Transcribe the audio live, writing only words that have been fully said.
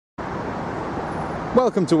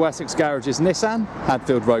Welcome to Wessex Garage's Nissan,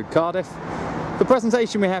 Hadfield Road, Cardiff. The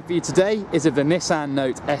presentation we have for you today is of the Nissan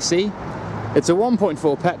Note SE. It's a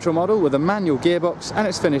 1.4 petrol model with a manual gearbox and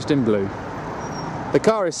it's finished in blue. The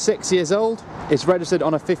car is 6 years old, it's registered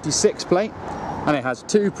on a 56 plate and it has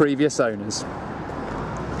 2 previous owners.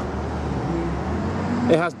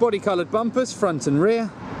 It has body coloured bumpers front and rear,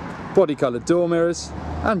 body coloured door mirrors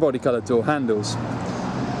and body coloured door handles.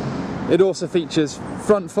 It also features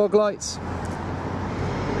front fog lights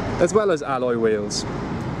as well as alloy wheels.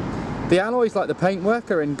 The alloys, like the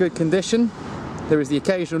paintwork, are in good condition. There is the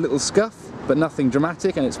occasional little scuff, but nothing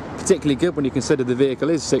dramatic, and it's particularly good when you consider the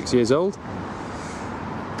vehicle is 6 years old.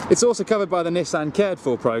 It's also covered by the Nissan Cared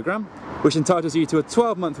For programme, which entitles you to a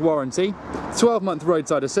 12-month warranty, 12-month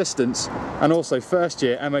roadside assistance, and also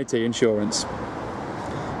first-year MOT insurance.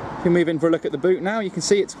 If we move in for a look at the boot now, you can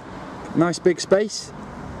see it's a nice big space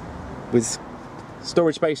with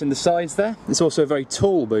storage space in the sides there. It's also a very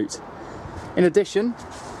tall boot. In addition,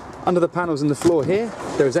 under the panels in the floor here,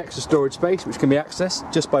 there is extra storage space which can be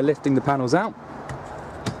accessed just by lifting the panels out.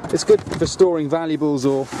 It's good for storing valuables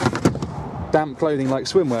or damp clothing like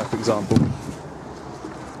swimwear, for example.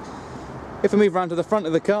 If we move around to the front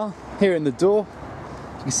of the car, here in the door,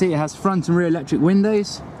 you can see it has front and rear electric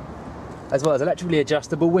windows, as well as electrically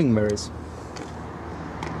adjustable wing mirrors.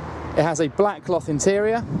 It has a black cloth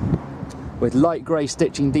interior with light grey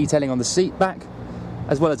stitching detailing on the seat back,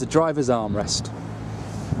 as well as a driver's armrest.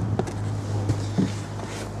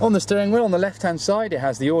 On the steering wheel on the left hand side, it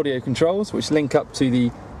has the audio controls which link up to the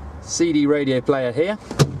CD radio player here.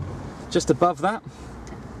 Just above that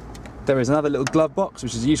there is another little glove box,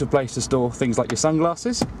 which is a useful place to store things like your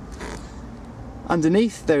sunglasses.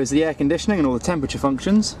 Underneath there is the air conditioning and all the temperature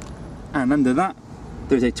functions, and under that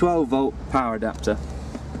there is a 12-volt power adapter.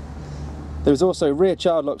 There is also a rear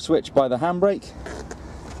child lock switch by the handbrake,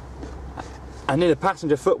 and near the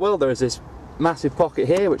passenger footwell there is this massive pocket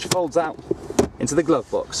here which folds out into the glove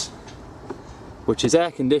box, which is air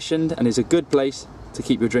conditioned and is a good place to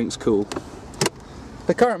keep your drinks cool.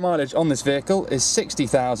 The current mileage on this vehicle is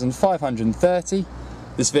 60,530.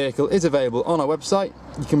 This vehicle is available on our website.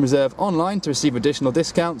 You can reserve online to receive additional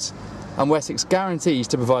discounts, and Wessex guarantees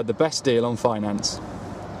to provide the best deal on finance.